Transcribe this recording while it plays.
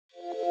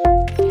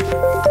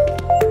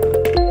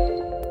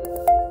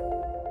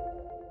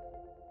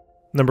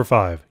Number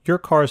 5, your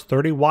car's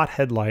 30-watt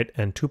headlight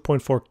and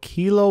 2.4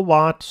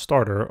 kilowatt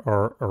starter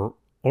are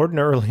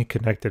ordinarily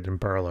connected in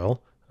parallel,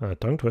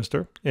 tongue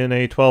twister, in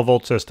a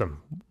 12-volt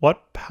system.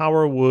 What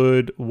power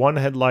would one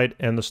headlight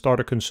and the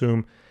starter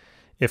consume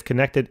if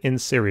connected in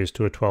series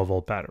to a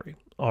 12-volt battery?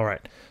 All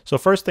right, so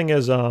first thing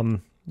is,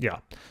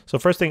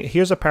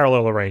 here's a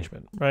parallel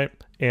arrangement, right?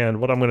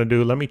 And what I'm going to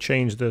do, let me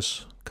change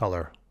this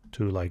color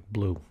to like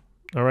blue,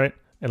 all right?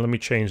 And let me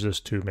change this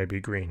to maybe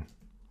green.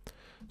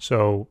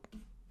 So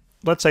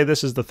let's say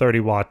this is the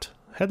 30-watt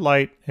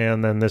headlight,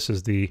 and then this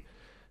is the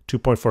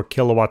 2.4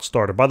 kilowatt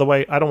starter. By the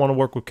way, I don't want to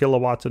work with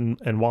kilowatts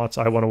and watts.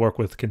 I want to work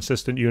with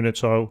consistent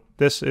units. So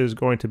this is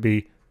going to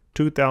be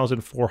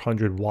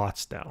 2,400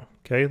 watts now,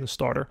 okay, the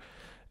starter.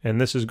 And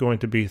this is going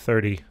to be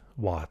 30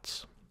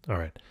 watts. All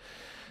right.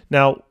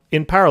 Now,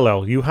 in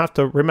parallel, you have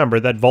to remember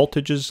that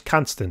voltage is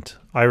constant.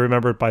 I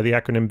remember it by the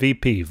acronym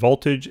VP.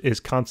 Voltage is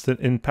constant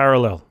in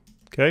parallel,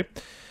 okay?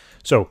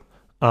 So,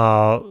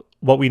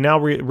 what we now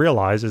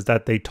realize is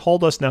that they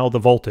told us now the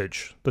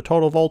voltage, the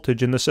total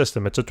voltage in the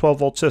system. It's a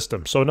 12-volt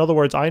system. So in other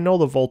words, I know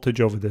the voltage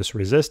over this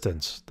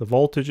resistance. The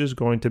voltage is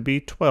going to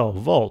be 12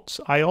 volts.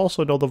 I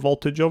also know the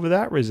voltage over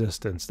that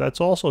resistance. That's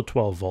also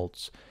 12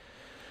 volts.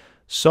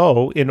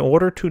 So in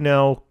order to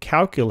now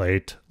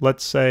calculate,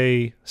 let's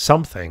say,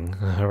 something,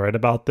 all right,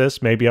 about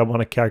this, maybe I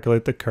want to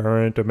calculate the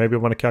current, or maybe I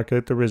want to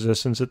calculate the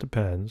resistance, it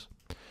depends.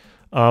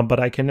 But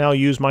I can now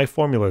use my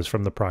formulas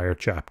from the prior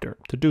chapter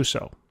to do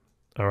so,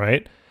 all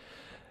right?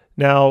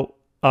 Now,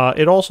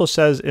 it also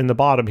says in the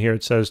bottom here,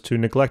 it says to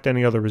neglect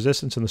any other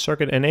resistance in the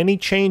circuit and any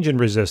change in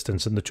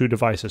resistance in the two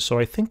devices. So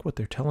I think what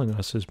they're telling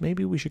us is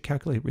maybe we should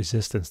calculate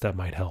resistance. That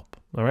might help.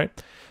 All right.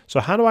 So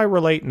how do I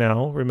relate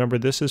now? Remember,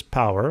 this is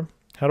power.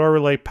 How do I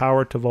relate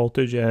power to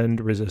voltage and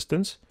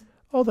resistance?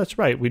 Oh, that's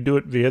right. We do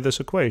it via this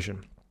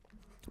equation.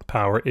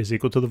 Power is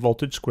equal to the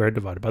voltage squared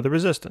divided by the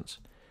resistance.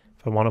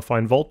 If I want to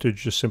find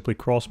voltage, just simply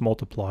cross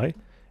multiply.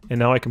 And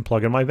now I can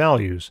plug in my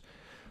values.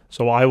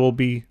 So I will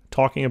be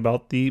talking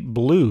about the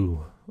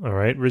blue, all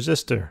right,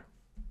 resistor.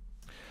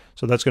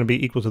 So that's going to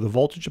be equal to the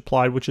voltage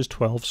applied, which is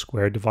 12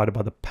 squared divided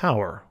by the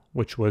power,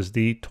 which was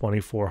the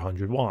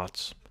 2,400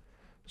 watts.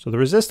 So the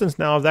resistance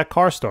now of that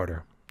car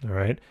starter, all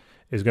right,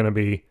 is going to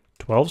be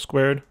 12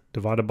 squared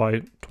divided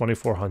by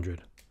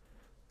 2,400.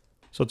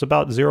 So it's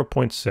about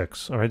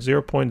 0.6, all right,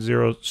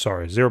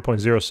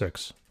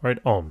 0.06, all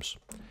right, ohms.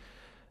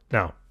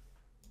 Now,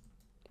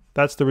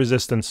 that's the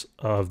resistance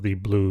of the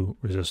blue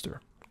resistor,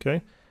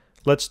 okay?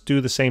 Let's do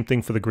the same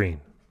thing for the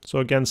green. So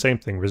again, same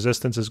thing.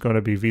 Resistance is going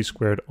to be V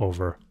squared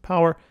over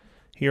power.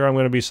 Here I'm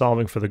going to be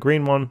solving for the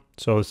green one.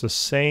 So it's the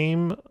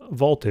same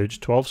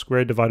voltage, 12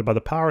 squared divided by the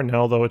power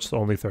now, though it's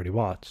only 30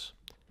 watts.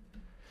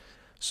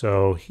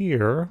 So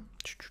here,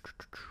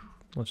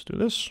 let's do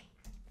this.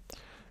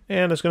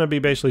 And it's going to be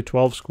basically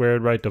 12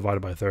 squared, right, divided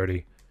by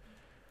 30.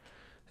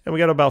 And we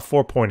got about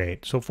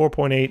 4.8. So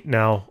 4.8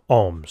 now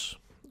ohms,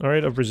 all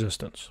right, of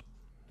resistance.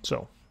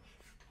 So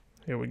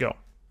here we go.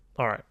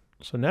 All right.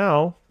 So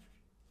now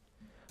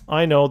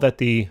I know that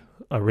the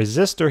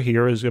resistor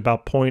here is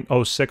about 0.06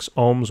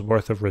 ohms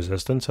worth of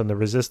resistance, and the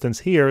resistance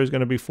here is going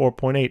to be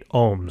 4.8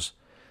 ohms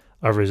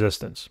of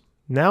resistance.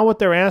 Now what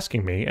they're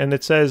asking me, and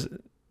it says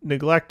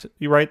neglect,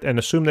 right, and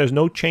assume there's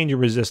no change in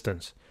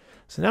resistance.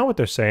 So now what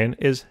they're saying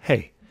is,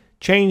 hey,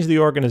 change the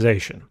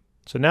organization.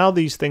 So now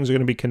these things are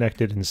going to be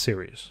connected in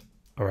series.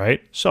 All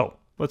right, so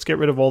let's get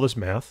rid of all this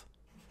math.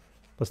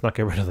 Let's not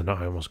get rid of the,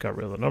 I almost got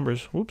rid of the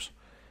numbers. Whoops.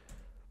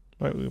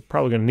 All right, we're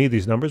probably going to need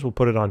these numbers. We'll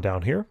put it on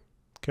down here.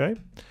 Okay.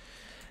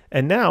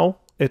 And now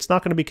it's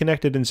not going to be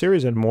connected in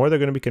series anymore. They're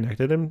going to be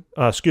connected in,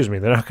 they're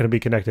not going to be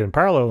connected in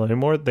parallel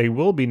anymore. They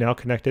will be now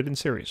connected in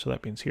series. So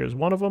that means here's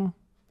one of them.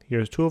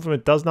 Here's two of them.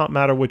 It does not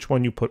matter which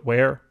one you put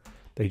where.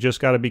 They just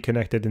got to be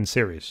connected in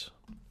series.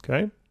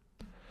 Okay.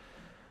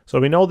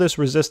 So we know this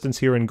resistance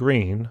here in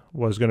green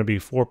was going to be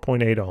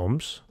 4.8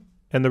 ohms.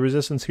 And the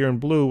resistance here in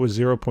blue was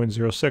 0.06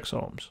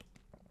 ohms.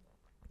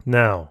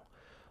 Now,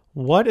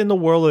 what in the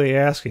world are they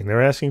asking?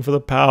 They're asking for the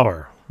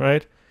power,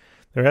 right?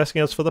 They're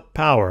asking us for the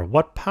power.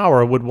 What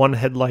power would one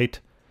headlight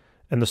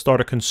and the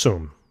starter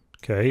consume?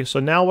 Okay,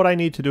 so now what I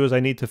need to do is I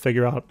need to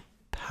figure out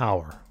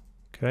power.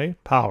 Okay,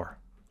 power,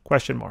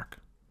 question mark.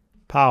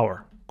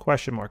 Power,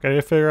 question mark. I need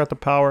to figure out the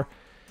power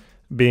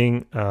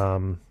being,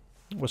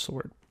 what's the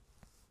word?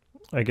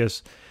 I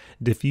guess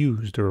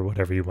diffused, or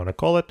whatever you want to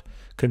call it,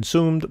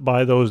 consumed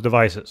by those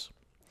devices.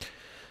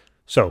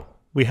 So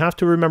we have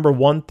to remember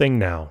one thing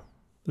now,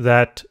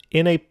 that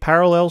in a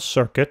parallel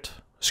circuit,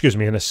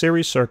 in a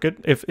series circuit,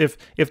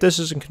 if this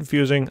isn't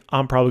confusing,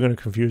 I'm probably going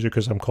to confuse you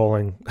because I'm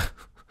calling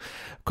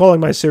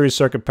my series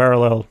circuit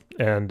parallel,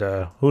 and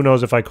who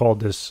knows if I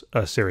called this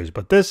a series,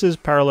 but this is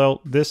parallel,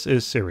 this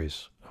is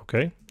series,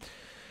 okay?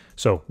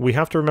 So we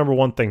have to remember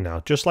one thing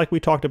now. Just like we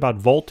talked about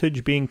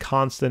voltage being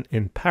constant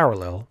in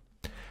parallel,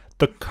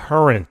 the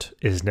current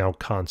is now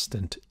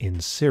constant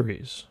in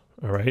series,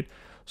 all right?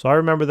 So I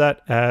remember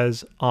that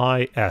as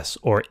IS,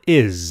 or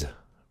is,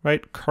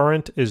 right?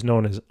 Current is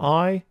known as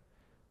I,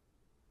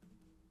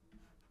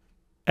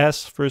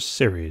 S for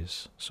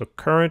series. So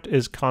current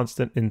is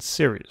constant in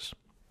series.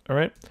 All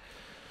right.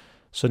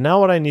 So now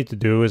what I need to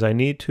do is I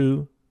need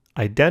to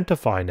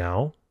identify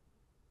now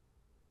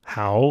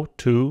how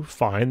to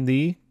find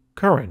the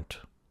current.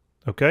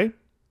 Okay.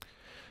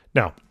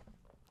 Now,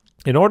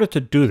 in order to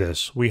do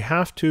this, we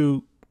have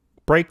to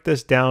break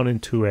this down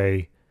into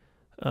an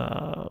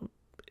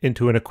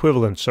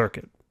equivalent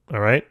circuit. All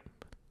right.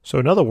 So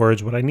in other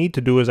words, what I need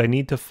to do is I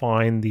need to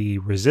find the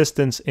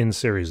resistance in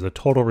series, the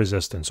total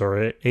resistance,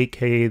 or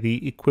aka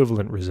the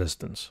equivalent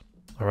resistance.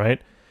 All right.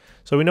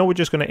 So we know we're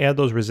just going to add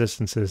those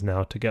resistances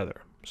now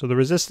together. So the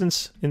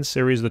resistance in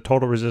series, the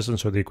total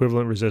resistance or the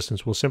equivalent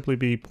resistance, will simply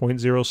be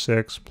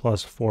 0.06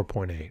 plus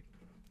 4.8.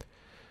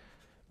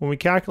 When we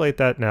calculate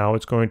that now,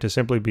 it's going to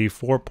simply be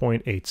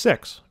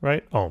 4.86,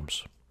 right?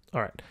 Ohms.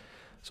 All right.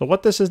 So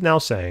what this is now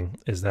saying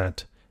is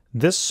that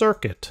this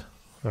circuit,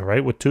 all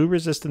right, with two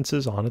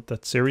resistances on it,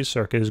 that series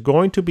circuit, is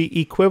going to be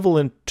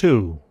equivalent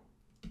to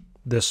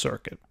this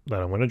circuit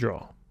that I'm going to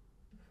draw.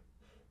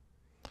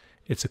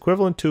 It's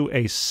equivalent to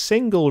a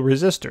single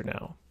resistor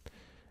now.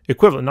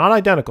 Equivalent, not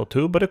identical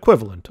to, but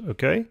equivalent,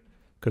 okay?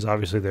 Because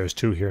obviously there's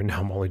two here,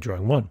 now I'm only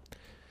drawing one.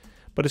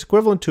 But it's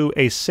equivalent to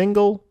a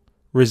single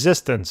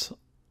resistance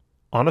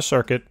on a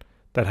circuit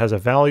that has a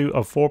value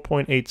of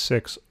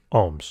 4.86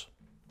 ohms.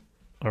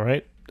 All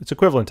right? It's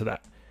equivalent to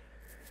that.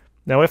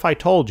 Now, if I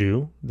told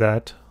you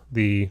that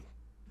the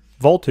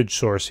voltage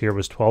source here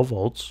was 12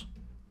 volts,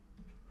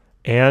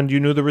 and you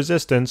knew the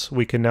resistance,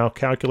 we can now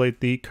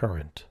calculate the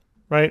current,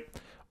 right?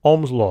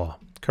 Ohm's law.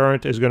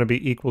 Current is going to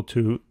be equal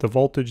to the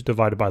voltage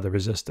divided by the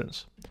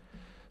resistance.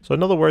 So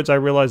in other words, I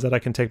realize that I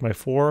can take my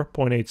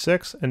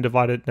 4.86 and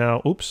divide it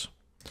now,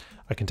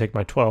 I can take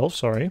my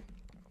 12,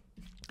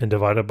 and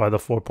divide it by the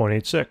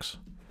 4.86.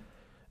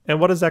 And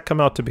what does that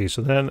come out to be?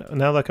 So then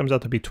now that comes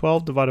out to be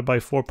 12 divided by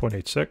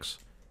 4.86.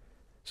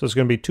 So it's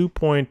going to be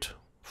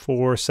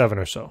 2.47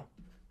 or so.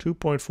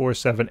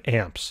 2.47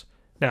 amps.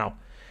 Now,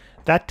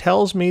 that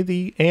tells me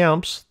the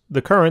amps,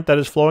 the current that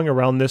is flowing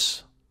around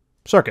this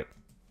circuit.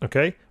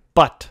 Okay?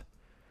 But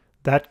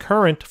that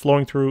current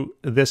flowing through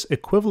this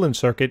equivalent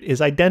circuit is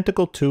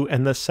identical to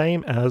and the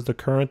same as the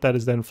current that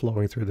is then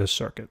flowing through this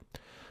circuit.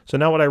 So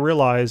now what I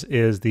realize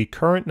is the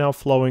current now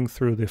flowing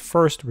through the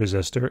first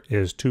resistor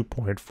is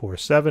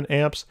 2.47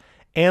 amps,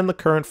 and the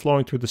current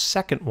flowing through the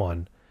second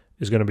one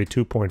is going to be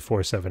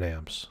 2.47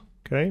 amps.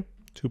 Okay?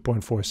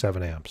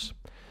 2.47 amps.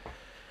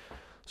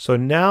 So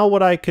now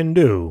what I can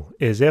do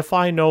is if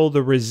I know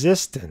the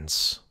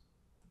resistance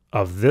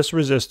of this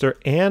resistor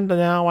and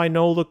now I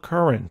know the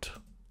current,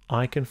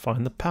 I can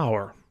find the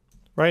power.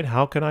 Right?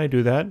 How can I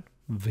do that?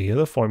 Via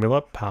the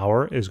formula,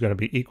 power is going to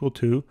be equal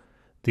to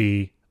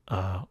the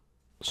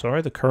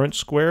current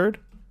squared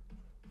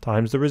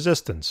times the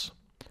resistance.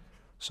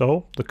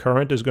 So the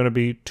current is going to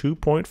be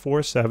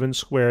 2.47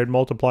 squared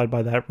multiplied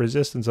by that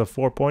resistance of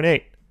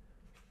 4.8.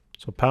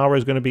 So power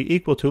is going to be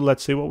equal to,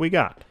 let's see what we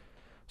got.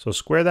 So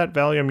square that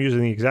value, I'm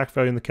using the exact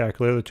value in the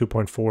calculator, the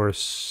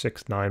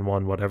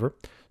 2.4691 whatever,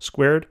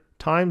 squared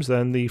times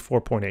then the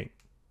 4.8.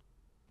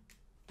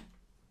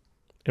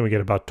 And we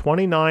get about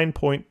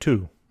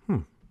 29.2.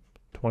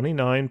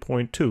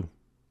 29.2.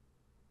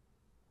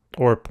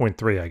 Or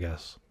 0.3, I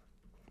guess.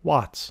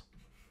 Watts.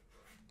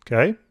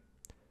 Okay?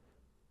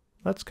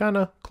 That's kind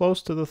of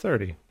close to the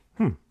 30.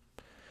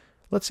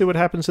 Let's see what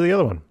happens to the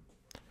other one.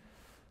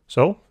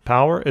 So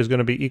power is going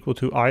to be equal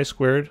to I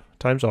squared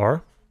times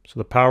R. So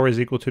the power is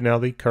equal to now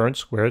the current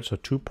squared, so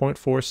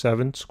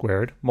 2.47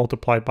 squared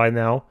multiplied by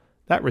now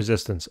that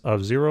resistance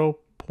of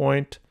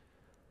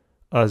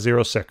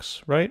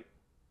 0.06, right?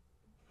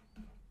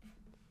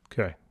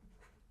 Okay.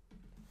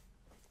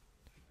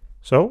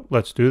 So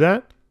let's do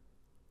that.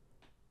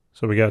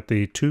 So we got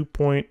the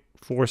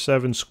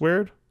 2.47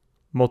 squared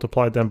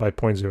multiplied then by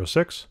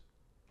 0.06.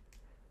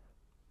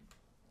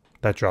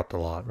 That dropped a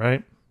lot,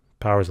 right?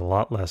 Power is a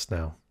lot less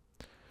now.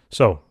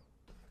 So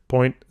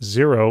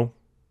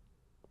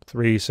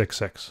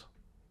 0.0366.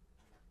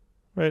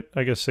 Right?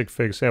 I guess sig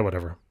figs, yeah,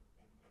 whatever.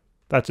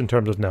 That's in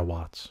terms of now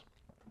watts.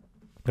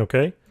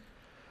 Okay?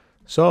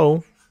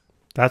 So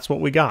that's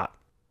what we got.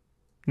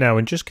 Now,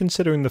 in just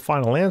considering the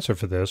final answer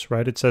for this,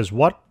 right, it says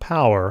what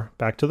power,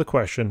 back to the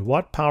question,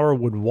 what power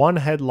would one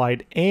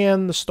headlight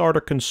and the starter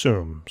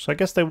consume? So I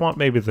guess they want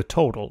maybe the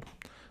total.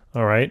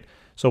 All right?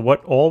 So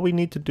all we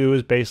need to do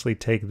is basically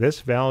take this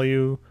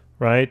value,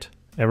 right?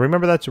 And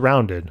remember that's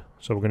rounded.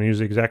 So we're going to use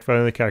the exact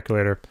value in the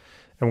calculator.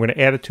 And we're going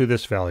to add it to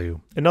this value.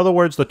 In other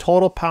words, the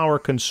total power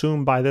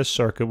consumed by this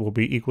circuit will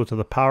be equal to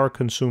the power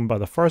consumed by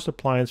the first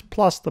appliance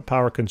plus the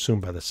power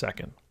consumed by the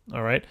second.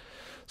 All right?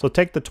 So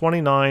take the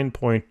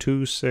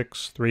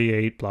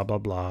 29.2638 blah, blah,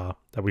 blah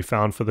that we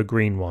found for the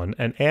green one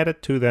and add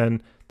it to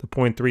then the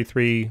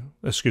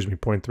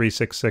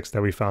 0.366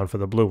 that we found for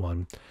the blue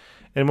one.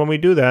 And when we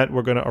do that,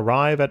 we're going to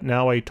arrive at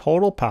now a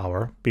total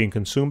power being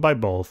consumed by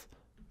both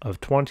of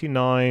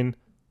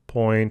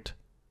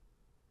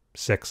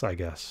 29.6, I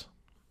guess.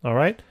 All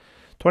right,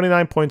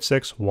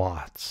 29.6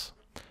 watts.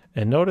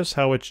 And notice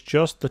how it's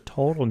just the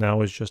total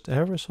now is just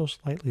ever so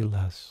slightly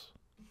less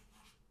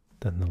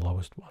than the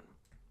lowest one.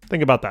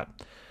 think about that.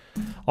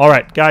 All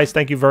right, guys,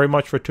 thank you very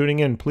much for tuning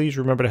in. Please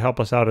remember to help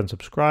us out and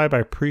subscribe. I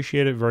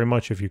appreciate it very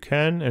much if you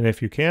can. And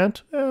if you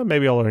can't,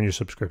 maybe I'll earn your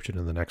subscription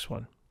in the next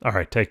one. All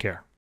right, take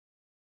care.